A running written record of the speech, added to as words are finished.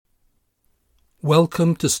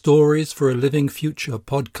Welcome to Stories for a Living Future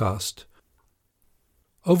podcast.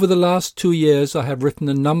 Over the last 2 years, I have written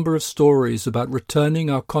a number of stories about returning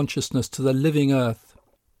our consciousness to the living earth,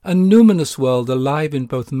 a numinous world alive in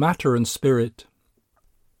both matter and spirit.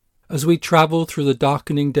 As we travel through the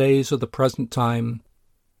darkening days of the present time,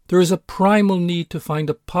 there is a primal need to find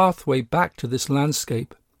a pathway back to this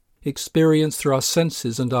landscape, experienced through our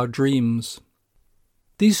senses and our dreams.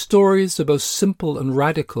 These stories are both simple and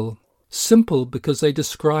radical. Simple because they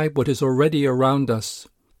describe what is already around us.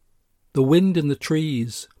 The wind in the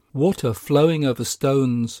trees, water flowing over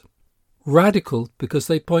stones. Radical because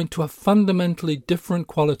they point to a fundamentally different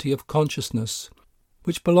quality of consciousness,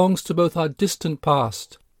 which belongs to both our distant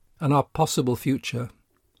past and our possible future.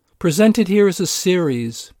 Presented here as a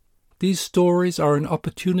series, these stories are an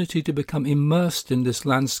opportunity to become immersed in this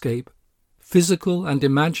landscape, physical and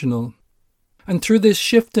imaginal, and through this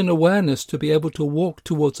shift in awareness to be able to walk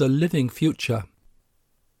towards a living future.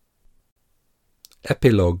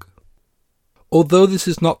 Epilogue. Although this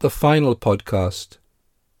is not the final podcast,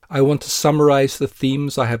 I want to summarize the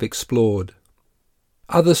themes I have explored.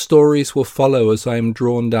 Other stories will follow as I am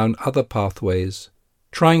drawn down other pathways,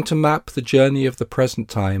 trying to map the journey of the present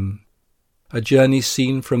time, a journey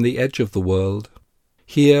seen from the edge of the world,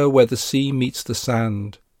 here where the sea meets the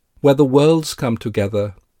sand, where the worlds come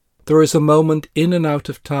together. There is a moment in and out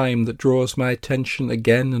of time that draws my attention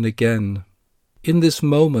again and again. In this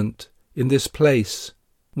moment, in this place,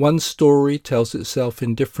 one story tells itself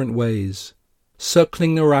in different ways,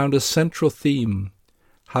 circling around a central theme,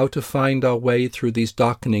 how to find our way through these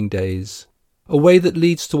darkening days, a way that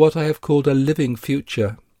leads to what I have called a living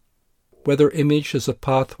future, whether imaged as a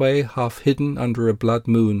pathway half hidden under a blood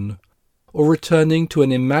moon, or returning to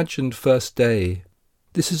an imagined first day.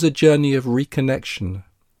 This is a journey of reconnection.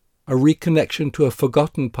 A reconnection to a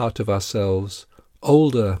forgotten part of ourselves,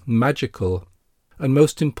 older, magical, and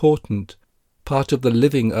most important, part of the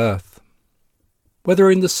living earth. Whether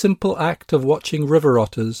in the simple act of watching river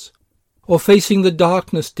otters, or facing the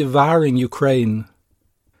darkness devouring Ukraine,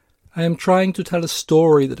 I am trying to tell a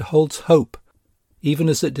story that holds hope, even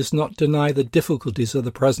as it does not deny the difficulties of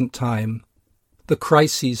the present time, the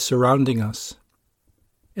crises surrounding us.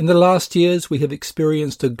 In the last years we have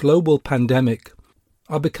experienced a global pandemic,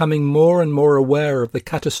 are becoming more and more aware of the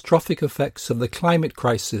catastrophic effects of the climate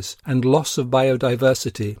crisis and loss of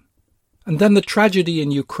biodiversity. And then the tragedy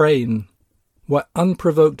in Ukraine, where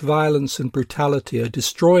unprovoked violence and brutality are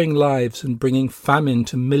destroying lives and bringing famine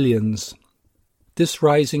to millions. This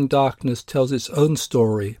rising darkness tells its own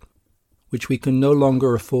story, which we can no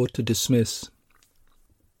longer afford to dismiss.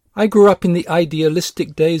 I grew up in the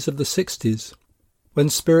idealistic days of the 60s, when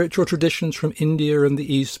spiritual traditions from India and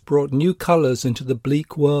the East brought new colours into the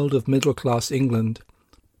bleak world of middle-class England.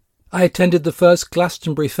 I attended the first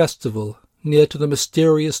Glastonbury Festival, near to the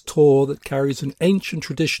mysterious Tor that carries an ancient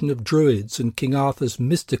tradition of Druids and King Arthur's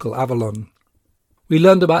mystical Avalon. We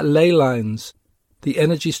learned about ley lines, the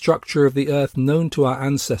energy structure of the earth known to our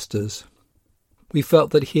ancestors. We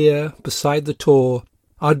felt that here, beside the Tor,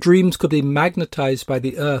 our dreams could be magnetised by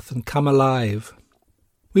the earth and come alive.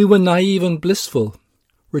 We were naive and blissful,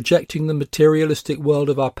 rejecting the materialistic world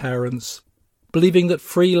of our parents, believing that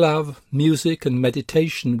free love, music and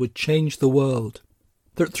meditation would change the world,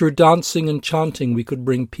 that through dancing and chanting we could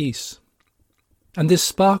bring peace. And this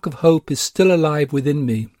spark of hope is still alive within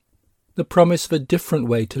me, the promise of a different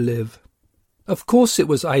way to live. Of course it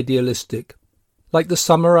was idealistic, like the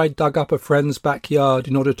summer I dug up a friend's backyard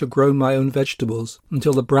in order to grow my own vegetables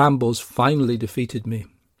until the brambles finally defeated me.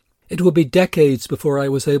 It would be decades before I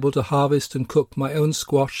was able to harvest and cook my own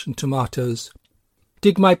squash and tomatoes,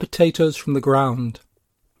 dig my potatoes from the ground.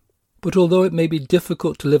 But although it may be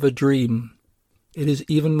difficult to live a dream, it is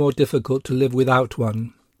even more difficult to live without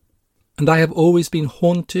one. And I have always been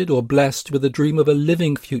haunted or blessed with a dream of a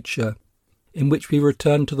living future in which we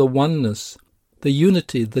return to the oneness, the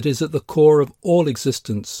unity that is at the core of all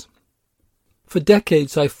existence. For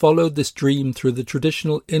decades I followed this dream through the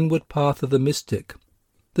traditional inward path of the mystic,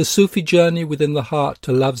 the Sufi journey within the heart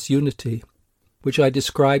to love's unity, which I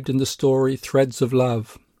described in the story Threads of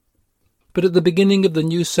Love. But at the beginning of the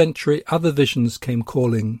new century other visions came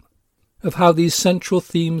calling, of how these central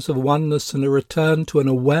themes of oneness and a return to an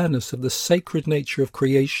awareness of the sacred nature of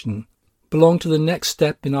creation belong to the next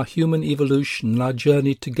step in our human evolution and our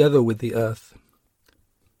journey together with the earth.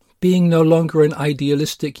 Being no longer an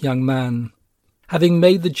idealistic young man, having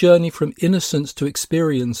made the journey from innocence to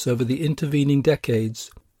experience over the intervening decades,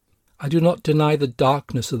 I do not deny the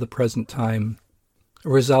darkness of the present time, a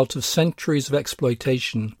result of centuries of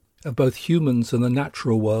exploitation of both humans and the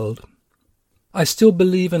natural world. I still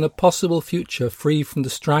believe in a possible future free from the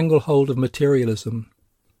stranglehold of materialism,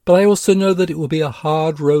 but I also know that it will be a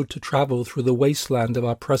hard road to travel through the wasteland of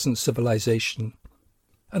our present civilization.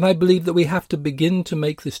 And I believe that we have to begin to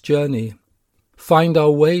make this journey, find our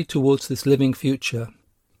way towards this living future,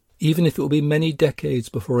 even if it will be many decades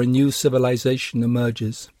before a new civilization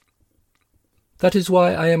emerges. That is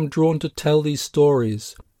why I am drawn to tell these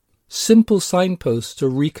stories, simple signposts to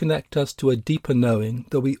reconnect us to a deeper knowing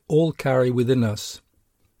that we all carry within us.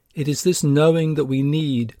 It is this knowing that we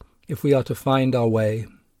need if we are to find our way.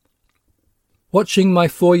 Watching my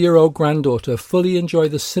 4-year-old granddaughter fully enjoy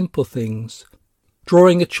the simple things,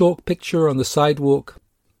 drawing a chalk picture on the sidewalk,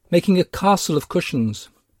 making a castle of cushions,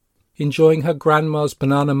 enjoying her grandma's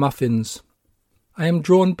banana muffins, I am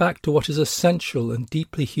drawn back to what is essential and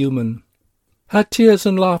deeply human. Her tears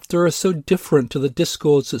and laughter are so different to the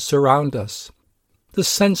discords that surround us, the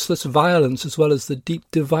senseless violence as well as the deep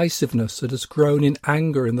divisiveness that has grown in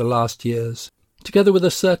anger in the last years, together with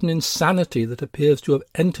a certain insanity that appears to have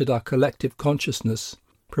entered our collective consciousness,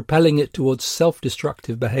 propelling it towards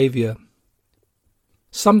self-destructive behaviour.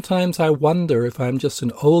 Sometimes I wonder if I am just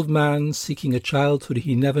an old man seeking a childhood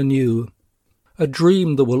he never knew, a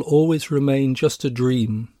dream that will always remain just a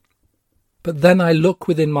dream. But then I look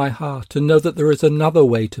within my heart and know that there is another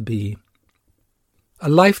way to be. A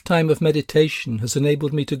lifetime of meditation has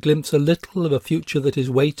enabled me to glimpse a little of a future that is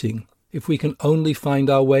waiting, if we can only find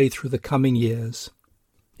our way through the coming years.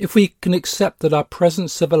 If we can accept that our present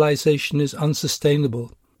civilization is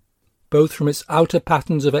unsustainable, both from its outer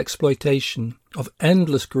patterns of exploitation, of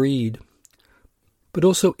endless greed, but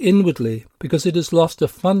also inwardly because it has lost a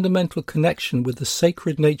fundamental connection with the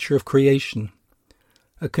sacred nature of creation,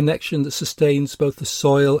 a connection that sustains both the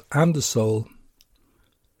soil and the soul.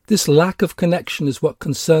 This lack of connection is what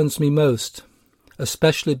concerns me most,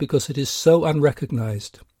 especially because it is so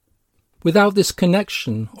unrecognized. Without this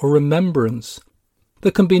connection or remembrance,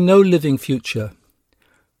 there can be no living future,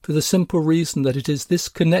 for the simple reason that it is this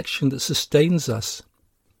connection that sustains us,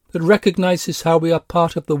 that recognizes how we are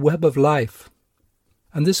part of the web of life.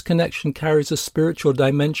 And this connection carries a spiritual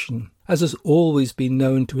dimension, as has always been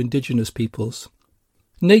known to indigenous peoples.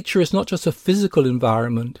 Nature is not just a physical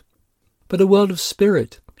environment, but a world of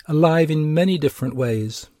spirit, alive in many different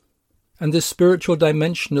ways. And this spiritual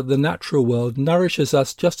dimension of the natural world nourishes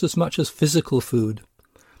us just as much as physical food.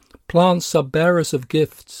 Plants are bearers of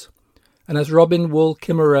gifts, and as Robin Wall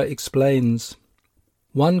Kimmerer explains,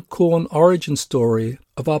 one corn origin story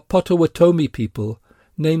of our Potawatomi people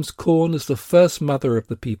names corn as the first mother of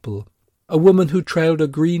the people, a woman who trailed a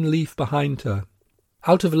green leaf behind her.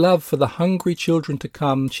 Out of love for the hungry children to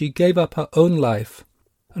come, she gave up her own life,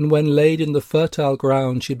 and when laid in the fertile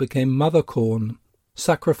ground she became Mother Corn,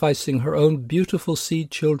 sacrificing her own beautiful seed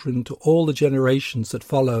children to all the generations that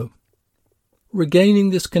follow. Regaining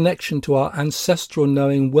this connection to our ancestral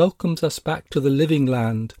knowing welcomes us back to the living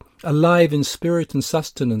land, alive in spirit and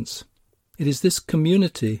sustenance. It is this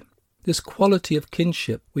community, this quality of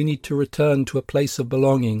kinship, we need to return to a place of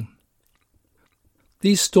belonging.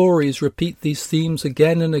 These stories repeat these themes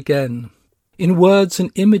again and again, in words and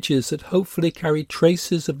images that hopefully carry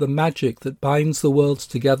traces of the magic that binds the worlds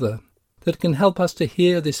together, that can help us to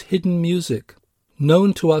hear this hidden music,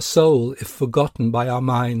 known to our soul if forgotten by our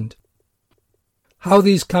mind. How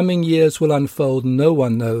these coming years will unfold, no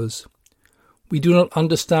one knows. We do not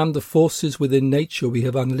understand the forces within nature we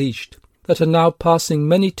have unleashed, that are now passing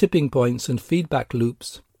many tipping points and feedback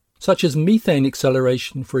loops, such as methane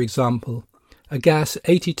acceleration, for example, a gas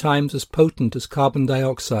 80 times as potent as carbon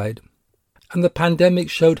dioxide. And the pandemic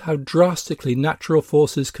showed how drastically natural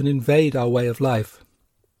forces can invade our way of life.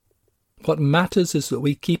 What matters is that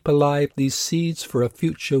we keep alive these seeds for a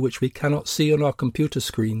future which we cannot see on our computer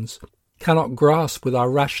screens, cannot grasp with our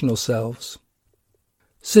rational selves.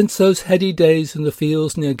 Since those heady days in the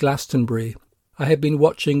fields near Glastonbury, I have been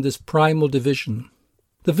watching this primal division,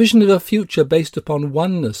 the vision of a future based upon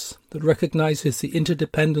oneness that recognizes the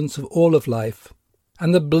interdependence of all of life,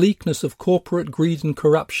 and the bleakness of corporate greed and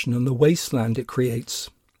corruption and the wasteland it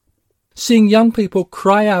creates. Seeing young people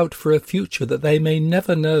cry out for a future that they may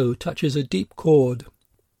never know touches a deep chord.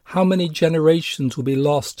 How many generations will be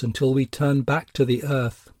lost until we turn back to the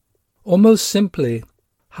earth? Or most simply,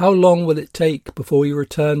 how long will it take before we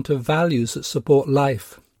return to values that support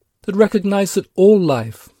life, that recognize that all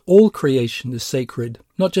life, all creation is sacred,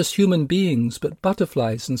 not just human beings, but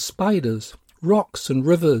butterflies and spiders, rocks and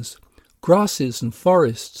rivers, grasses and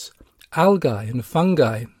forests, algae and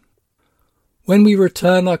fungi. When we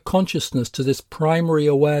return our consciousness to this primary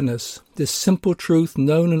awareness, this simple truth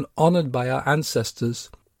known and honoured by our ancestors,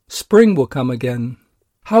 spring will come again.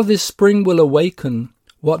 How this spring will awaken,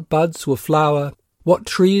 What buds will flower, what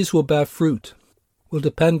trees will bear fruit, will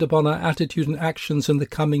depend upon our attitude and actions in the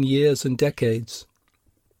coming years and decades.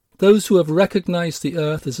 Those who have recognized the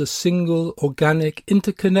earth as a single, organic,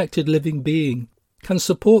 interconnected living being can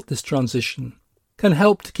support this transition, can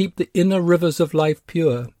help to keep the inner rivers of life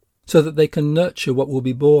pure, so that they can nurture what will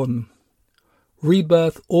be born.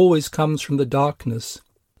 Rebirth always comes from the darkness,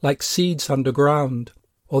 like seeds underground,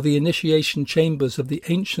 or the initiation chambers of the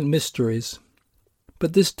ancient mysteries.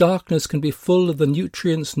 But this darkness can be full of the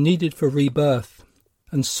nutrients needed for rebirth,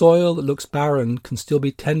 and soil that looks barren can still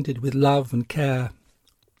be tended with love and care.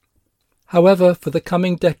 However, for the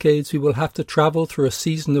coming decades we will have to travel through a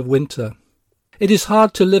season of winter. It is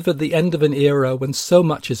hard to live at the end of an era when so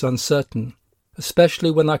much is uncertain, especially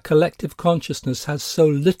when our collective consciousness has so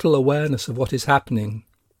little awareness of what is happening.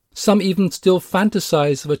 Some even still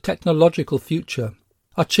fantasize of a technological future,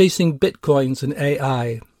 are chasing bitcoins and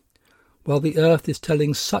AI, while the earth is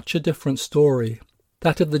telling such a different story,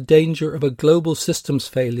 that of the danger of a global systems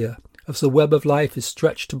failure as the web of life is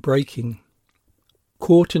stretched to breaking.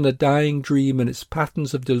 Caught in a dying dream and its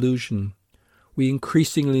patterns of delusion, we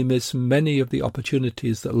increasingly miss many of the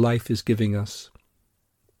opportunities that life is giving us.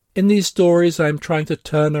 In these stories I am trying to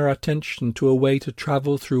turn our attention to a way to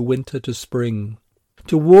travel through winter to spring,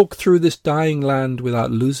 to walk through this dying land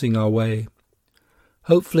without losing our way.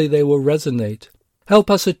 Hopefully they will resonate, help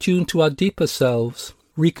us attune to our deeper selves,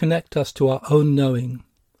 reconnect us to our own knowing.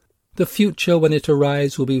 The future, when it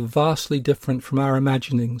arrives, will be vastly different from our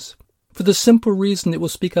imaginings, for the simple reason it will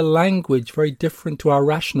speak a language very different to our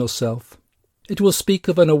rational self. It will speak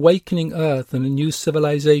of an awakening earth and a new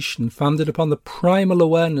civilization founded upon the primal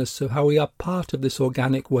awareness of how we are part of this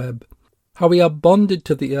organic web, how we are bonded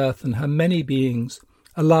to the earth and her many beings,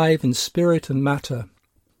 alive in spirit and matter.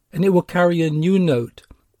 And it will carry a new note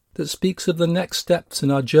that speaks of the next steps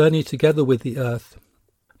in our journey together with the earth,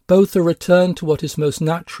 both a return to what is most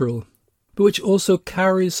natural, but which also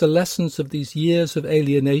carries the lessons of these years of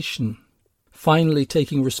alienation, finally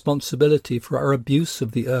taking responsibility for our abuse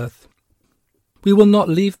of the earth. We will not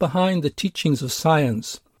leave behind the teachings of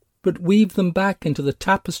science, but weave them back into the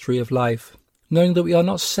tapestry of life, knowing that we are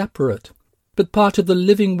not separate, but part of the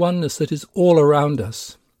living oneness that is all around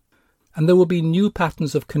us. And there will be new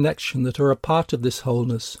patterns of connection that are a part of this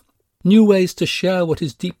wholeness, new ways to share what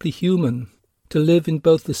is deeply human, to live in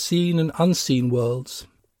both the seen and unseen worlds.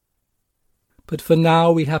 But for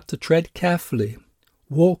now we have to tread carefully,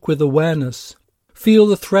 walk with awareness, feel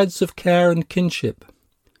the threads of care and kinship,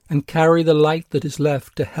 and carry the light that is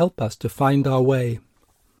left to help us to find our way.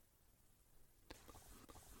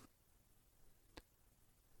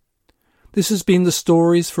 This has been the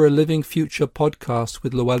Stories for a Living Future podcast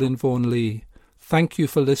with Llewellyn Vaughan Lee. Thank you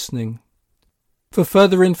for listening. For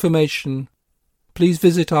further information, please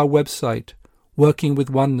visit our website,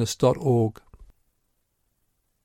 workingwithoneness.org.